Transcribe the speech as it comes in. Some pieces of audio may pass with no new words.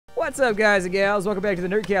What's up, guys and gals? Welcome back to the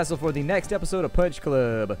Nerd Castle for the next episode of Punch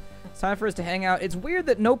Club. It's time for us to hang out. It's weird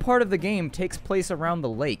that no part of the game takes place around the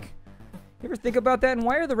lake. You ever think about that? And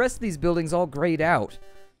why are the rest of these buildings all grayed out?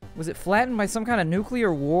 Was it flattened by some kind of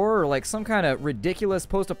nuclear war or like some kind of ridiculous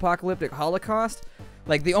post-apocalyptic holocaust?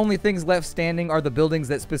 Like the only things left standing are the buildings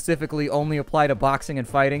that specifically only apply to boxing and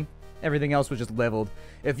fighting. Everything else was just leveled.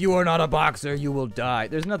 If you are not a boxer, you will die.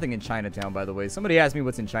 There's nothing in Chinatown, by the way. Somebody asked me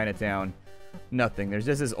what's in Chinatown. Nothing. There's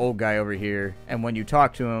just this old guy over here, and when you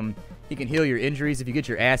talk to him, he can heal your injuries. If you get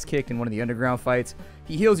your ass kicked in one of the underground fights,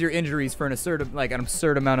 he heals your injuries for an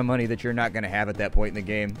absurd amount of money that you're not going to have at that point in the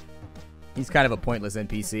game. He's kind of a pointless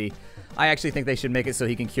NPC. I actually think they should make it so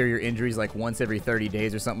he can cure your injuries like once every 30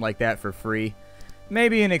 days or something like that for free.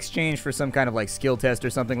 Maybe in exchange for some kind of like skill test or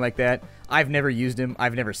something like that. I've never used him.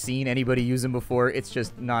 I've never seen anybody use him before. It's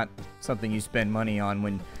just not something you spend money on.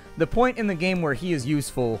 When the point in the game where he is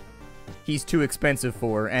useful, he's too expensive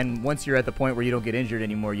for, and once you're at the point where you don't get injured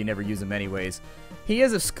anymore, you never use him anyways. He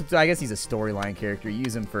is I guess he's a storyline character. You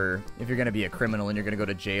use him for if you're going to be a criminal and you're going to go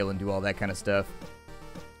to jail and do all that kind of stuff,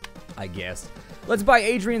 I guess. Let's buy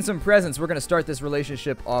Adrian some presents. We're going to start this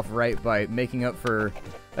relationship off right by making up for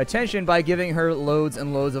attention by giving her loads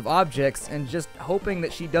and loads of objects and just hoping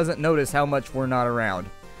that she doesn't notice how much we're not around.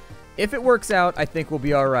 If it works out, I think we'll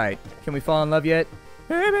be alright. Can we fall in love yet?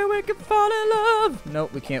 Maybe we can fall in love.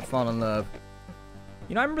 Nope, we can't fall in love.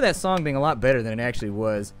 You know, I remember that song being a lot better than it actually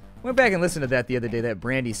was. Went back and listened to that the other day, that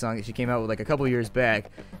Brandy song that she came out with like a couple years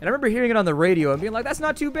back. And I remember hearing it on the radio and being like, that's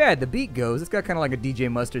not too bad. The beat goes. It's got kind of like a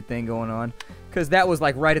DJ Mustard thing going on. Because that was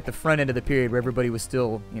like right at the front end of the period where everybody was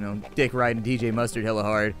still, you know, dick riding DJ Mustard hella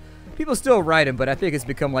hard. People still ride him, but I think it's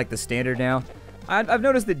become like the standard now. I've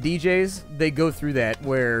noticed that DJs, they go through that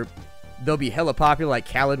where they'll be hella popular, like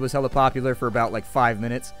Khaled was hella popular for about like 5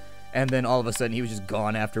 minutes, and then all of a sudden he was just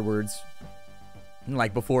gone afterwards. And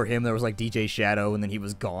like before him there was like DJ Shadow, and then he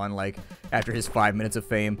was gone like after his 5 minutes of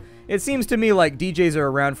fame. It seems to me like DJs are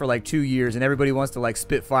around for like 2 years and everybody wants to like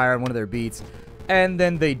spit fire on one of their beats, and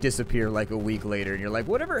then they disappear like a week later, and you're like,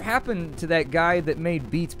 whatever happened to that guy that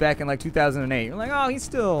made beats back in like 2008? You're like, oh, he's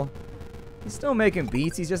still making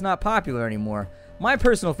beats, he's just not popular anymore. My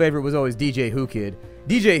personal favorite was always DJ Who Kid.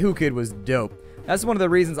 DJ Who Kid was dope. That's one of the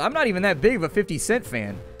reasons I'm not even that big of a 50 Cent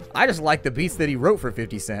fan. I just like the beats that he wrote for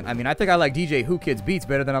 50 Cent. I mean, I think I like DJ Who Kid's beats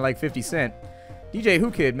better than I like 50 Cent. DJ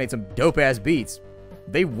Who Kid made some dope-ass beats.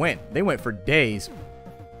 They went for days.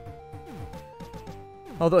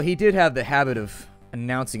 Although he did have the habit of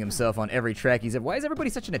announcing himself on every track. He said, why is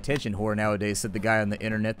everybody such an attention whore nowadays, said the guy on the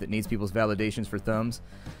internet that needs people's validations for thumbs.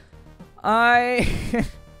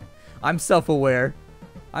 I'm self-aware.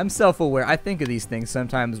 I'm self-aware. I think of these things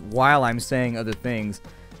sometimes while I'm saying other things.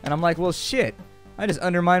 And I'm like, well, shit. I just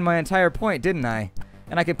undermined my entire point, didn't I?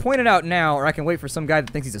 And I can point it out now, or I can wait for some guy that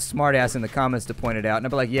thinks he's a smartass in the comments to point it out. And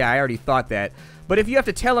I'll be like, yeah, I already thought that. But if you have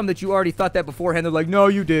to tell them that you already thought that beforehand, they're like, no,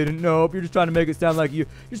 you didn't. Nope, you're just trying to make it sound like you're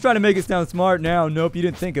just trying to make it sound smart now. Nope, you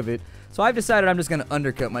didn't think of it. So I've decided I'm just going to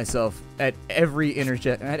undercut myself at every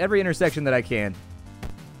intersection that I can.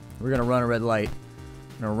 We're going to run a red light.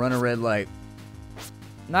 I'm going to run a red light.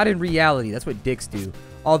 Not in reality. That's what dicks do.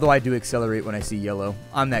 Although I do accelerate when I see yellow.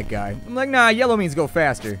 I'm that guy. I'm like, nah, yellow means go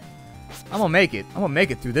faster. I'm gonna make it. I'm gonna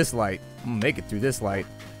make it through this light. I'm gonna make it through this light.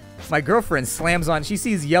 My girlfriend slams on. She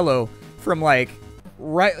sees yellow from like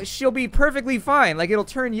right. She'll be perfectly fine. Like it'll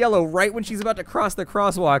turn yellow right when she's about to cross the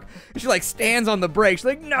crosswalk. And she like stands on the brake. She's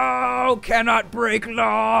like, no, cannot break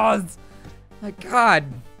laws. Like, God.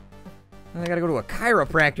 I gotta go to a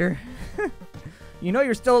chiropractor. You know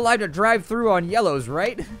you're still allowed to drive through on yellows,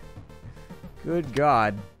 right? Good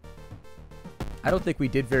God. I don't think we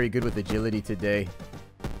did very good with agility today.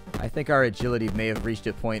 I think our agility may have reached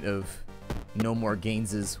a point of no more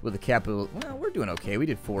Gaineses with a capital. Well, we're doing okay. We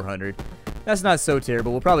did 400. That's not so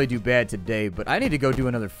terrible. We'll probably do bad today, but I need to go do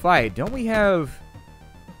another fight. Don't we have...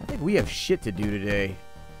 I think we have shit to do today.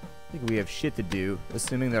 I think we have shit to do,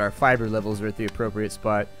 assuming that our fiber levels are at the appropriate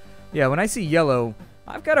spot. Yeah, when I see yellow,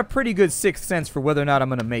 I've got a pretty good sixth sense for whether or not I'm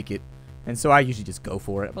going to make it. And so I usually just go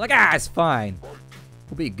for it. I'm like, ah, it's fine.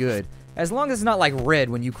 We'll be good. As long as it's not like red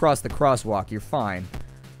when you cross the crosswalk, you're fine.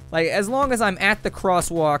 Like, as long as I'm at the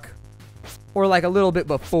crosswalk, or like a little bit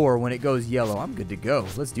before when it goes yellow, I'm good to go.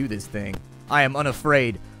 Let's do this thing. I am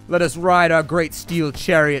unafraid. Let us ride our great steel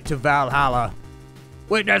chariot to Valhalla.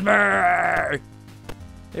 Witness me!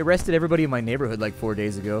 They arrested everybody in my neighborhood like 4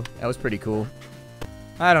 days ago. That was pretty cool.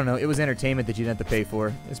 I don't know. It was entertainment that you didn't have to pay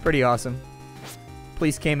for. It's pretty awesome.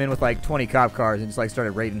 Police came in with like 20 cop cars and just like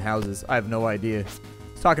started raiding houses. I have no idea. I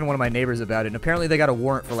was talking to one of my neighbors about it, and apparently they got a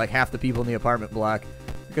warrant for like half the people in the apartment block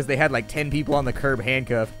because they had like 10 people on the curb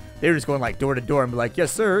handcuffed. They were just going like door to door and be like,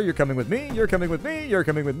 yes, sir, you're coming with me, you're coming with me, you're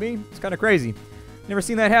coming with me. It's kind of crazy. Never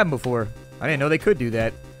seen that happen before. I didn't know they could do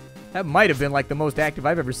that. That might have been like the most active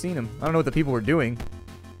I've ever seen them. I don't know what the people were doing.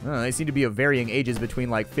 I don't know, they seem to be of varying ages between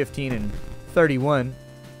like 15 and 31.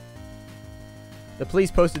 The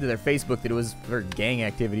police posted to their Facebook that it was for gang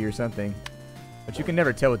activity or something. But you can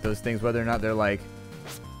never tell with those things whether or not they're like,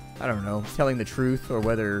 I don't know, telling the truth or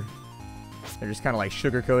whether they're just kind of like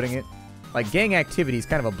sugarcoating it. Like, gang activity is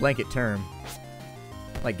kind of a blanket term.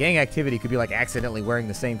 Like, gang activity could be like accidentally wearing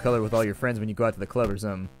the same color with all your friends when you go out to the club or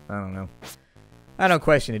something. I don't know. I don't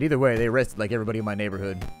question it. Either way, they arrested like everybody in my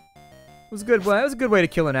neighborhood. It was a good way. It was a good way to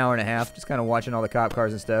kill an hour and a half, just kind of watching all the cop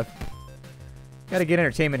cars and stuff. Gotta get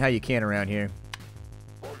entertainment how you can around here.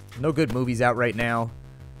 No good movies out right now.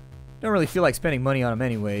 Don't really feel like spending money on them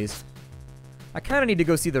anyways. I kind of need to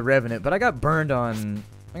go see The Revenant, but I got burned on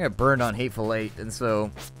Hateful Eight, and so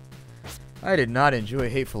I did not enjoy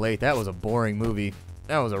Hateful Eight. That was a boring movie.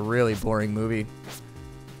 That was a really boring movie.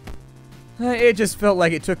 It just felt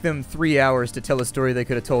like it took them 3 hours to tell a story they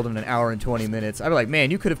could have told in an hour and 20 minutes. I'd be like, man,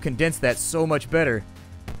 you could have condensed that so much better.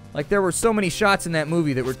 Like, there were so many shots in that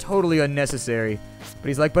movie that were totally unnecessary. But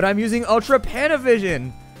he's like, but I'm using Ultra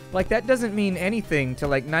Panavision! Like, that doesn't mean anything to,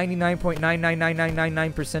 like,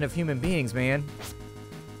 99.99999% of human beings, man.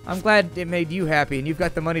 I'm glad it made you happy, and you've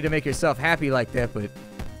got the money to make yourself happy like that, but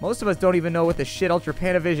most of us don't even know what the shit Ultra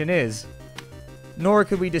Panavision is. Nor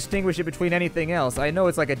could we distinguish it between anything else. I know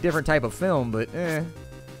it's like a different type of film, but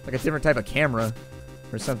like a different type of camera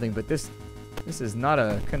or something, but this is not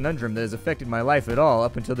a conundrum that has affected my life at all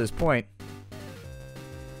up until this point.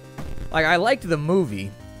 Like, I liked the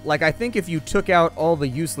movie. Like, I think if you took out all the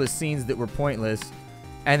useless scenes that were pointless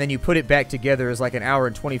and then you put it back together as like an hour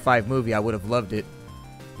and 25 movie, I would have loved it.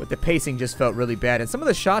 But the pacing just felt really bad, and some of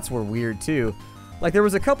the shots were weird too. Like, there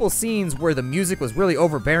was a couple scenes where the music was really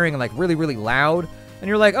overbearing and like really, really loud, and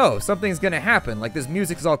you're like, oh, something's gonna happen. Like, this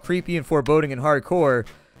music is all creepy and foreboding and hardcore,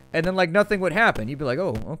 and then like nothing would happen. You'd be like,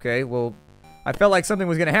 oh, okay, well, I felt like something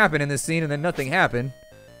was gonna happen in this scene, and then nothing happened.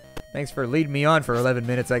 Thanks for leading me on for 11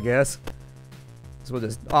 minutes, I guess. So we'll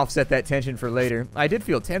just offset that tension for later. I did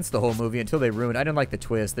feel tense the whole movie until they ruined. I didn't like the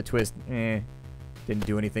twist. The twist, didn't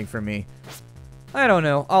do anything for me. I don't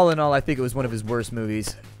know. All in all, I think it was one of his worst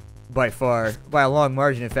movies. By far. By a long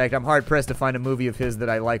margin, in fact. I'm hard-pressed to find a movie of his that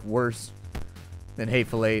I like worse than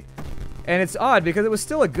Hateful Eight. And it's odd, because it was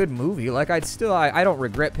still a good movie. Like, I don't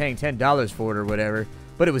regret paying $10 for it or whatever.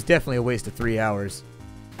 But it was definitely a waste of 3 hours.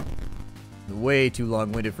 Way too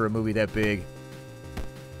long-winded for a movie that big.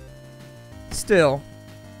 Still,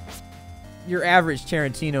 your average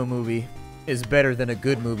Tarantino movie is better than a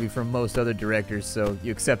good movie from most other directors, so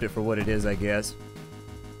you accept it for what it is, I guess.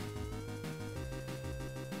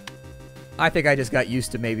 I think I just got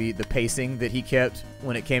used to maybe the pacing that he kept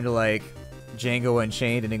when it came to, like, Django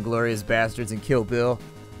Unchained and Inglourious Basterds and Kill Bill.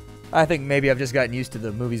 I think maybe I've just gotten used to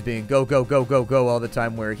the movies being go, go, go, go, go all the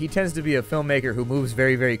time, where he tends to be a filmmaker who moves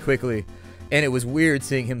very, very quickly. And it was weird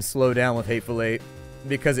seeing him slow down with Hateful Eight,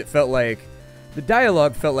 because it felt like the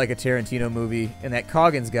dialogue felt like a Tarantino movie, and that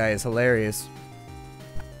Coggins guy is hilarious.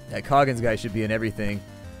 That Coggins guy should be in everything.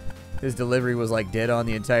 His delivery was like dead on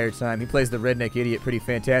the entire time. He plays the redneck idiot pretty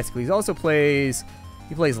fantastically. He plays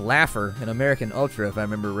Laffer in American Ultra, if I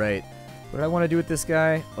remember right. What do I want to do with this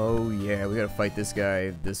guy? Oh yeah, we gotta fight this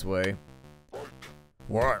guy this way.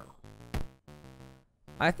 What?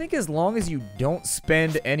 I think as long as you don't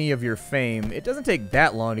spend any of your fame, it doesn't take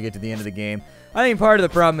that long to get to the end of the game. I think part of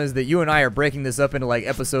the problem is that you and I are breaking this up into like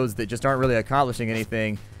episodes that just aren't really accomplishing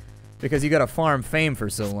anything, because you gotta farm fame for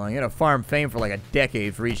so long. You gotta farm fame for like a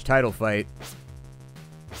decade for each title fight.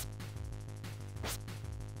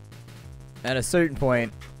 At a certain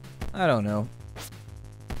point, I don't know.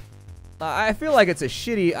 I feel like it's a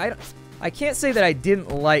shitty... I can't say that I didn't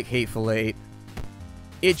like Hateful Eight.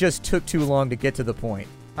 It just took too long to get to the point.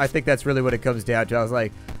 I think that's really what it comes down to. I was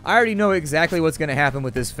like, I already know exactly what's going to happen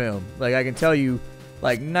with this film. Like, I can tell you,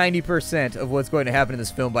 like, 90% of what's going to happen in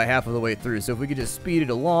this film by half of the way through. So if we could just speed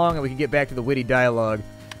it along and we could get back to the witty dialogue,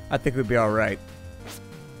 I think we'd be alright.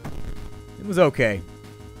 It was okay.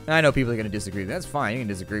 I know people are going to disagree. That's fine. You can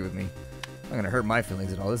disagree with me. I'm not going to hurt my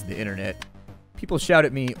feelings at all. This is the internet. People shout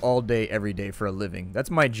at me all day, every day for a living. That's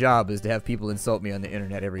my job, is to have people insult me on the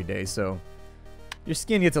internet every day, so... Your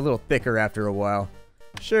skin gets a little thicker after a while.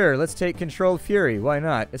 Sure, let's take Controlled Fury. Why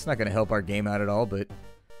not? It's not going to help our game out at all, but...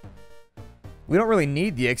 We don't really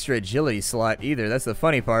need the extra agility slot either. That's the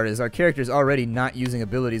funny part, is our character's already not using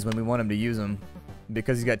abilities when we want him to use them.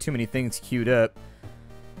 Because he's got too many things queued up.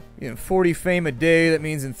 You know, 40 fame a day, that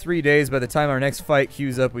means in 3 days, by the time our next fight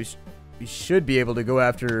queues up, we should be able to go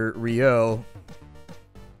after Rio.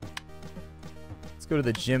 go to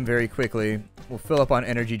the gym very quickly. We'll fill up on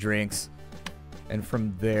energy drinks. And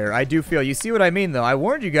from there, I do feel... You see what I mean, though? I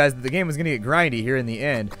warned you guys that the game was going to get grindy here in the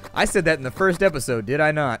end. I said that in the first episode, did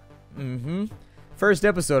I not? Mm-hmm. First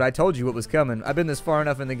episode, I told you what was coming. I've been this far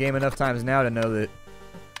enough in the game enough times now to know that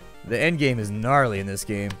the end game is gnarly in this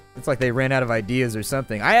game. It's like they ran out of ideas or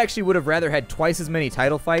something. I actually would have rather had twice as many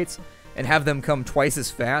title fights and have them come twice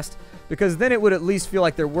as fast, because then it would at least feel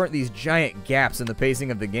like there weren't these giant gaps in the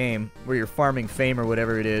pacing of the game where you're farming fame or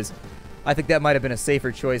whatever it is. I think that might have been a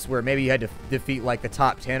safer choice, where maybe you had to defeat like the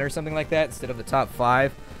top 10 or something like that instead of the top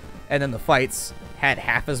 5, and then the fights had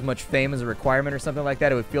half as much fame as a requirement or something like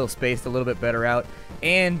that. It would feel spaced a little bit better out,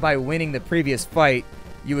 and by winning the previous fight,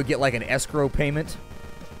 you would get like an escrow payment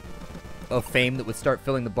of fame that would start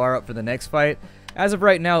filling the bar up for the next fight. As of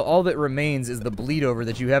right now, all that remains is the bleed over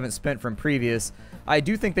that you haven't spent from previous. I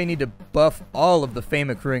do think they need to buff all of the fame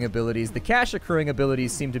accruing abilities. The cash accruing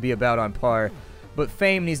abilities seem to be about on par, but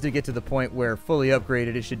fame needs to get to the point where fully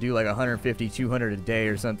upgraded it should do like 150, 200 a day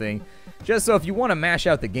or something. Just so if you want to mash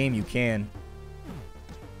out the game, you can.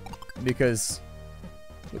 Because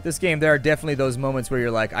with this game, there are definitely those moments where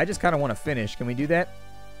you're like, I just kind of want to finish. Can we do that?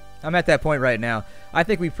 I'm at that point right now. I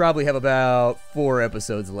think we probably have about 4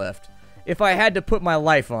 episodes left. If I had to put my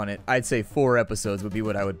life on it, I'd say 4 episodes would be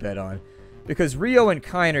what I would bet on. Because Rio and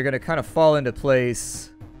Kine are going to kind of fall into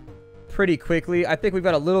place pretty quickly. I think we've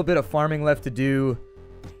got a little bit of farming left to do.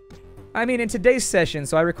 I mean, in today's session,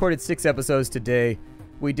 so I recorded 6 episodes today.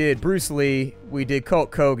 We did Bruce Lee, we did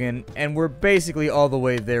Colt Kogan, and we're basically all the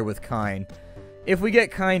way there with Kine. If we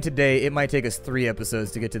get Kine today, it might take us 3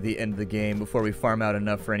 episodes to get to the end of the game before we farm out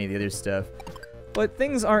enough for any of the other stuff. But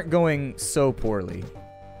things aren't going so poorly.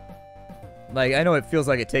 Like, I know it feels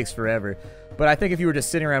like it takes forever, but I think if you were just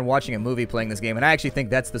sitting around watching a movie playing this game, and I actually think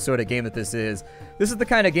that's the sort of game that this is the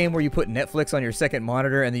kind of game where you put Netflix on your second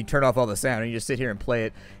monitor and then you turn off all the sound and you just sit here and play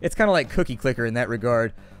it. It's kind of like Cookie Clicker in that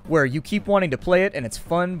regard, where you keep wanting to play it and it's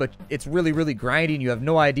fun, but it's really, really grindy and you have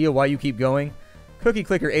no idea why you keep going. Cookie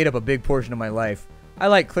Clicker ate up a big portion of my life. I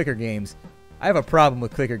like clicker games. I have a problem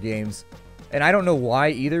with clicker games. And I don't know why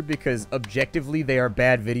either, because objectively they are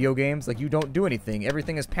bad video games. Like, you don't do anything.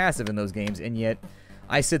 Everything is passive in those games, and yet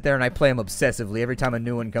I sit there and I play them obsessively. Every time a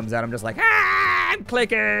new one comes out, I'm just like, ah, I'm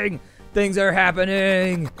clicking! Things are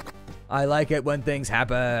happening! I like it when things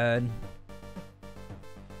happen.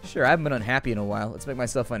 Sure, I haven't been unhappy in a while. Let's make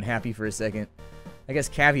myself unhappy for a second. I guess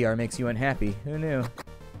caviar makes you unhappy. Who knew?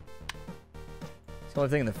 It's the only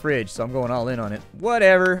thing in the fridge, so I'm going all in on it.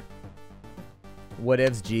 Whatever.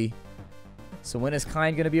 Whatevs, G. So when is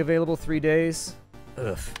Kine going to be available? 3 days?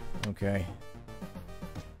 Ugh. Okay.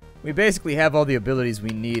 We basically have all the abilities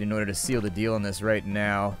we need in order to seal the deal on this right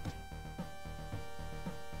now.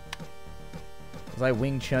 Was I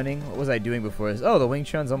Wing Chunning? What was I doing before this? Oh, the Wing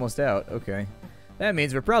Chun's almost out. Okay. That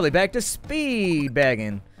means we're probably back to speed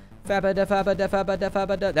bagging.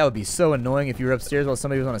 That would be so annoying if you were upstairs while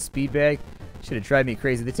somebody was on a speed bag. Should have driven me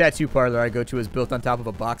crazy. The tattoo parlor I go to is built on top of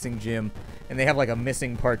a boxing gym, and they have like a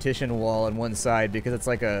missing partition wall on one side because it's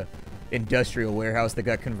like a industrial warehouse that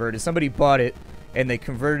got converted. Somebody bought it and they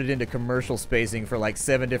converted it into commercial spacing for like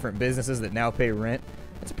 7 different businesses that now pay rent.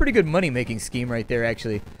 That's a pretty good money-making scheme right there,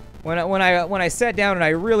 actually. When I sat down and I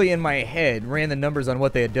really in my head ran the numbers on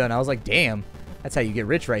what they had done, I was like, damn, that's how you get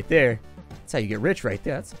rich right there. That's how you get rich right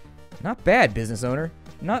there. That's not bad, business owner.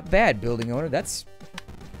 Not bad, building owner. That's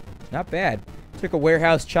not bad. Took a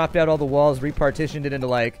warehouse, chopped out all the walls, repartitioned it into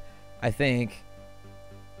like, I think,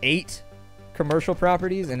 8 commercial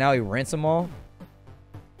properties, and now he rents them all.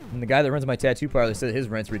 And the guy that runs my tattoo parlor said his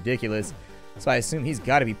rent's ridiculous, so I assume he's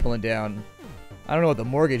got to be pulling down. I don't know what the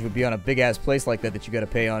mortgage would be on a big-ass place like that you got to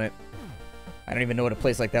pay on it. I don't even know what a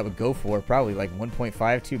place like that would go for. Probably like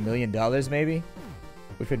 $1.52 million maybe,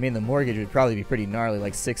 which would mean the mortgage would probably be pretty gnarly,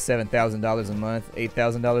 like $6,000, $7,000 a month,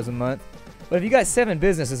 $8,000 a month. But if you got 7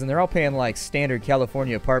 businesses and they're all paying like standard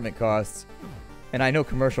California apartment costs, and I know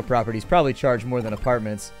commercial properties probably charge more than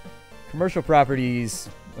apartments. Commercial properties,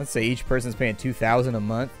 let's say each person's paying $2,000 a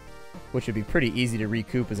month, which would be pretty easy to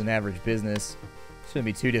recoup as an average business. Shouldn't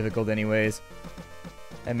be too difficult anyways.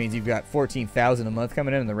 That means you've got $14,000 a month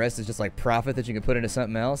coming in, and the rest is just like profit that you can put into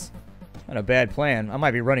something else. Not a bad plan. I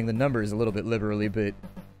might be running the numbers a little bit liberally, but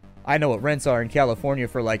I know what rents are in California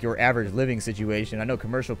for like your average living situation. I know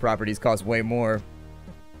commercial properties cost way more.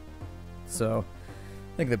 So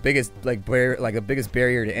I think the biggest biggest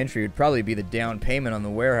barrier to entry would probably be the down payment on the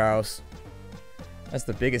warehouse. That's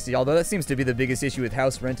the biggest, although that seems to be the biggest issue with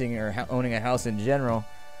house renting or owning a house in general.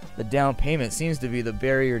 The down payment seems to be the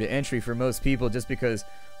barrier to entry for most people, just because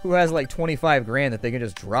who has like 25 grand that they can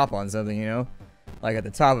just drop on something, you know? Like at the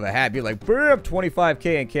top of a hat, be like, bam,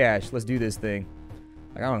 25K in cash. Let's do this thing.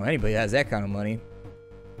 Like, I don't know anybody that has that kind of money.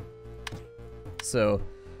 So,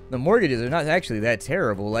 the mortgages are not actually that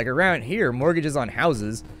terrible. Like, around here, mortgages on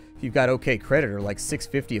houses, if you've got okay credit, are like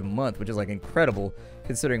 $650 a month, which is like incredible,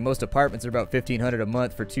 considering most apartments are about $1,500 a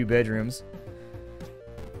month for 2 bedrooms.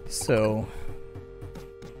 So,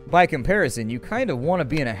 by comparison, you kind of want to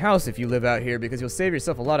be in a house if you live out here because you'll save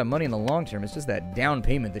yourself a lot of money in the long term. It's just that down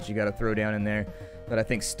payment that you got to throw down in there that I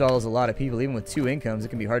think stalls a lot of people. Even with 2 incomes, it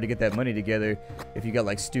can be hard to get that money together if you got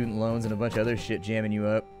like student loans and a bunch of other shit jamming you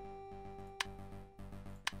up.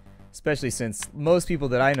 Especially since most people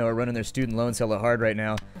that I know are running their student loans hella hard right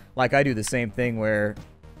now. Like, I do the same thing where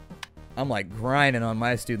I'm like grinding on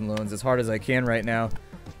my student loans as hard as I can right now,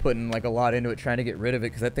 putting like a lot into it, trying to get rid of it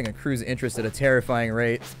because that thing accrues interest at a terrifying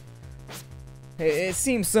rate. It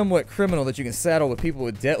seems somewhat criminal that you can saddle with people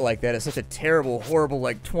with debt like that at such a terrible, horrible,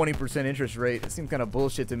 like 20% interest rate. It seems kind of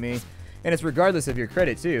bullshit to me. And it's regardless of your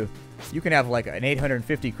credit, too. You can have, like, an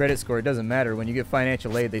 850 credit score. It doesn't matter. When you get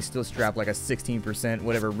financial aid, they still strap, like, a 16%,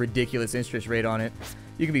 whatever, ridiculous interest rate on it.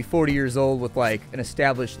 You can be 40 years old with, like, an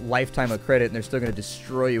established lifetime of credit, and they're still going to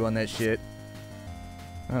destroy you on that shit.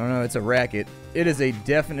 I don't know. It's a racket. It is a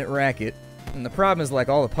definite racket. And the problem is, like,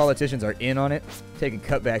 all the politicians are in on it, taking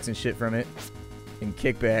cutbacks and shit from it, and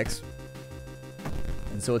kickbacks.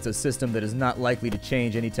 And so it's a system that is not likely to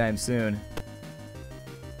change anytime soon.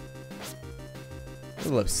 A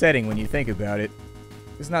little upsetting when you think about it.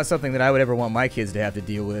 It's not something that I would ever want my kids to have to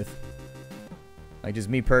deal with. Like, just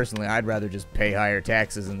me personally, I'd rather just pay higher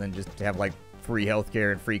taxes and then just have, like, free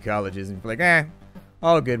healthcare and free colleges and be like,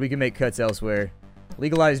 all good, we can make cuts elsewhere.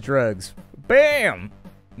 Legalize drugs. Bam!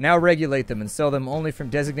 Now regulate them and sell them only from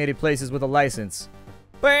designated places with a license.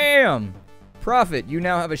 Bam! Profit. You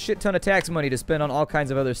now have a shit ton of tax money to spend on all kinds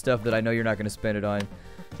of other stuff that I know you're not going to spend it on.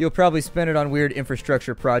 You'll probably spend it on weird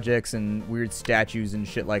infrastructure projects and weird statues and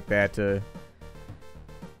shit like that to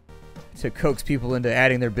coax people into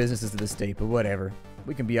adding their businesses to the state, but whatever.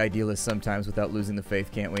 We can be idealists sometimes without losing the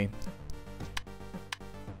faith, can't we?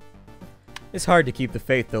 It's hard to keep the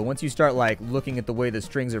faith, though. Once you start, like, looking at the way the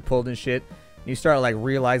strings are pulled and shit, you start, like,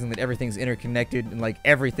 realizing that everything's interconnected and, like,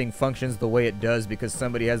 everything functions the way it does because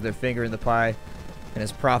somebody has their finger in the pie and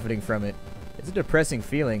is profiting from it. It's a depressing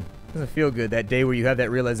feeling. It doesn't feel good that day where you have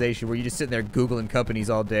that realization where you're just sitting there Googling companies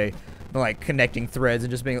all day, and, like, connecting threads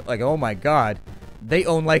and just being like, oh my god, they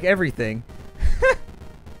own, like, everything.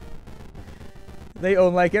 They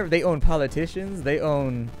own, like, they own politicians. They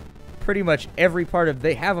own pretty much every part of...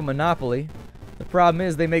 They have a monopoly. The problem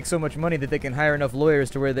is they make so much money that they can hire enough lawyers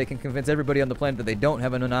to where they can convince everybody on the planet that they don't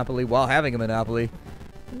have a monopoly while having a monopoly.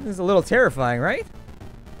 It's a little terrifying, right?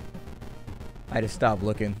 I just stopped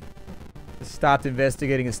looking. Stopped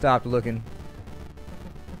investigating and stopped looking.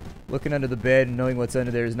 Looking under the bed and knowing what's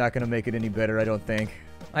under there is not going to make it any better, I don't think.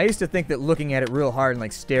 I used to think that looking at it real hard and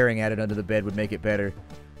like staring at it under the bed would make it better.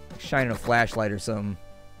 Like shining a flashlight or something.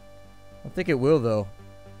 I don't think it will, though.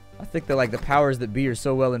 I think that like the powers that be are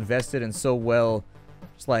so well invested and so well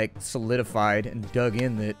just like solidified and dug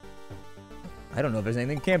in that I don't know if there's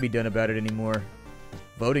anything that can be done about it anymore.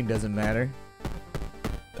 Voting doesn't matter.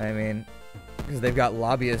 I mean... because they've got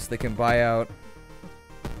lobbyists that can buy out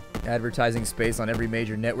advertising space on every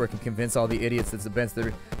major network and convince all the idiots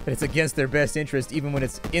that it's against their best interest, even when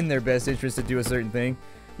it's in their best interest to do a certain thing.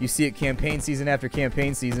 You see it campaign season after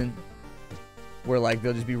campaign season, where like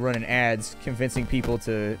they'll just be running ads convincing people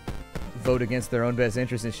to vote against their own best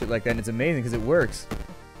interest and shit like that. And it's amazing because it works.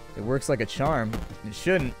 It works like a charm. It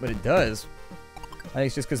shouldn't, but it does. I think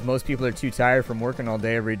it's just because most people are too tired from working all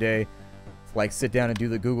day every day. Like, sit down and do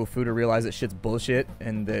the Google food or realize that shit's bullshit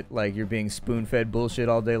and that, like, you're being spoon-fed bullshit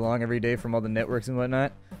all day long every day from all the networks and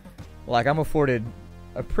whatnot. Like, I'm afforded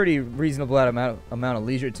a pretty reasonable amount of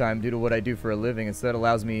leisure time due to what I do for a living, and so that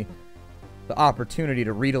allows me the opportunity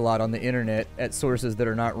to read a lot on the internet at sources that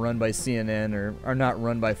are not run by CNN or are not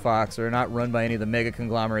run by Fox or are not run by any of the mega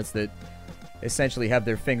conglomerates that essentially have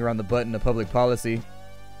their finger on the button of public policy.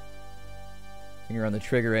 Finger on the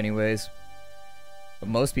trigger anyways. But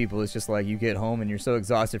most people, it's just like you get home and you're so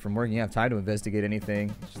exhausted from work, you don't have time to investigate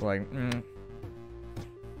anything. It's just like,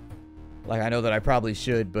 Like, I know that I probably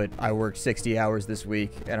should, but I worked 60 hours this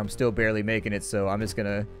week, and I'm still barely making it, so I'm just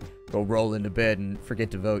gonna go roll into bed and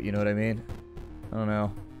forget to vote, you know what I mean? I don't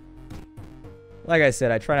know. Like I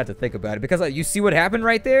said, I try not to think about it, because like, you see what happened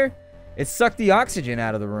right there? It sucked the oxygen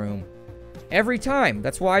out of the room. Every time.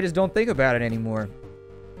 That's why I just don't think about it anymore.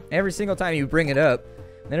 Every single time you bring it up,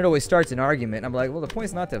 then it always starts an argument. And I'm like, well, the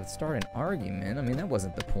point's not to start an argument. I mean, that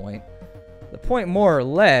wasn't the point. The point, more or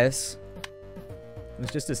less,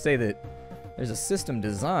 was just to say that there's a system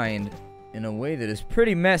designed in a way that is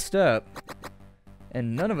pretty messed up.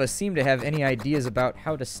 And none of us seem to have any ideas about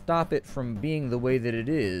how to stop it from being the way that it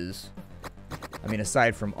is. I mean,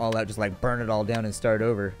 aside from all out, just like burn it all down and start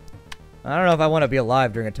over. I don't know if I want to be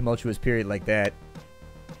alive during a tumultuous period like that.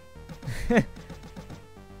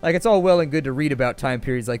 Like, it's all well and good to read about time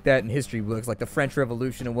periods like that in history books, like the French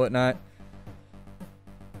Revolution and whatnot.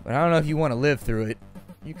 But I don't know if you want to live through it.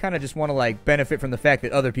 You kind of just want to, like, benefit from the fact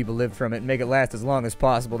that other people lived from it and make it last as long as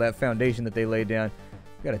possible, that foundation that they laid down.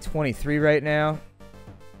 We got a 23 right now.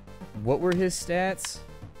 What were his stats?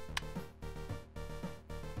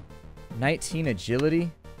 19 agility?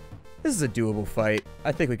 This is a doable fight.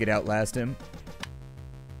 I think we could outlast him.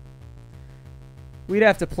 We'd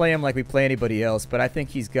have to play him like we play anybody else, but I think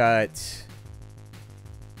he's got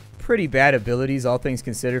pretty bad abilities, all things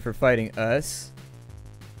considered, for fighting us.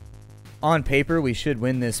 On paper, we should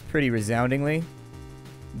win this pretty resoundingly,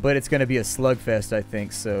 but it's going to be a slugfest, I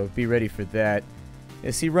think, so be ready for that.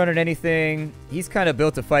 Is he running anything? He's kind of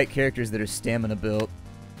built to fight characters that are stamina built.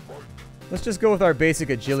 Let's just go with our basic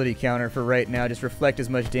agility counter for right now. Just reflect as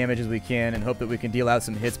much damage as we can and hope that we can deal out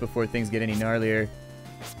some hits before things get any gnarlier.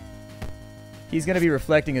 He's going to be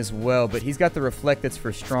reflecting as well, but he's got the reflect that's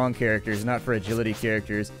for strong characters, not for agility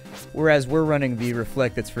characters. Whereas we're running the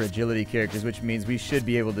reflect that's for agility characters, which means we should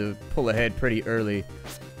be able to pull ahead pretty early.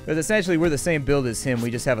 Because essentially we're the same build as him, we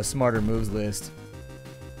just have a smarter moves list.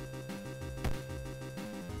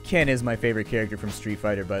 Ken is my favorite character from Street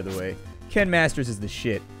Fighter, by the way. Ken Masters is the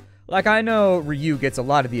shit. Like, I know Ryu gets a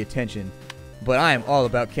lot of the attention, but I am all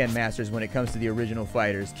about Ken Masters when it comes to the original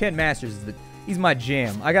fighters. Ken Masters is he's my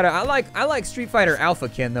jam. I like Street Fighter Alpha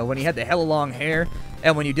Ken, though, when he had the hella long hair,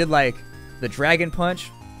 and when you did, like, the Dragon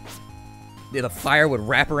Punch, the fire would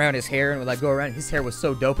wrap around his hair and would, like, go around. His hair was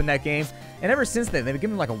so dope in that game. And ever since then, they've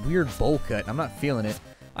given him, like, a weird bowl cut. I'm not feeling it.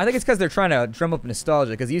 I think it's because they're trying to drum up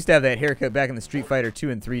nostalgia, because he used to have that haircut back in the Street Fighter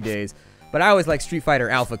 2 and 3 days. But I always like Street Fighter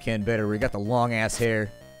Alpha Ken better, where he got the long-ass hair.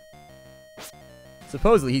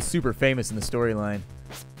 Supposedly, he's super famous in the storyline.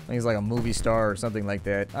 I think he's like a movie star or something like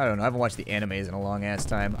that. I don't know. I haven't watched the animes in a long-ass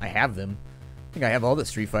time. I have them. I think I have all the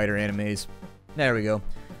Street Fighter animes. There we go.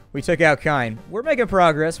 We took out Kine. We're making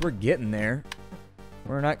progress. We're getting there.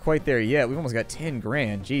 We're not quite there yet. We've almost got 10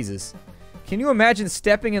 grand. Jesus. Can you imagine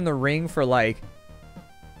stepping in the ring for, like,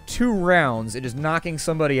 2 rounds and just knocking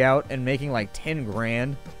somebody out and making, like, 10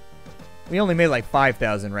 grand? We only made like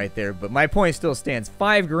 5,000 right there, but my point still stands.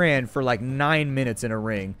 5 grand for like 9 minutes in a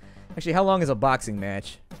ring. Actually, how long is a boxing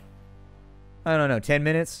match? I don't know, 10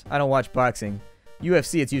 minutes? I don't watch boxing.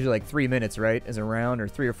 UFC, it's usually like 3 minutes, right? As a round, or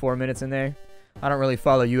 3 or 4 minutes in there. I don't really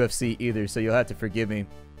follow UFC either, so you'll have to forgive me.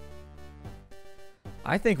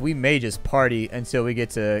 I think we may just party until we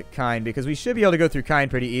get to Kine, because we should be able to go through Kine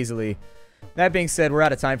pretty easily. That being said, we're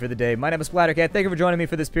out of time for the day. My name is Splattercat. Thank you for joining me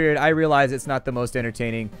for this period. I realize it's not the most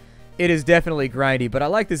entertaining. It is definitely grindy, but I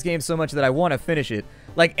like this game so much that I want to finish it.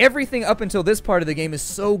 Like, everything up until this part of the game is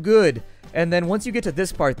so good, and then once you get to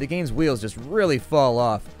this part, the game's wheels just really fall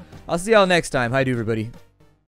off. I'll see y'all next time. Hi, everybody.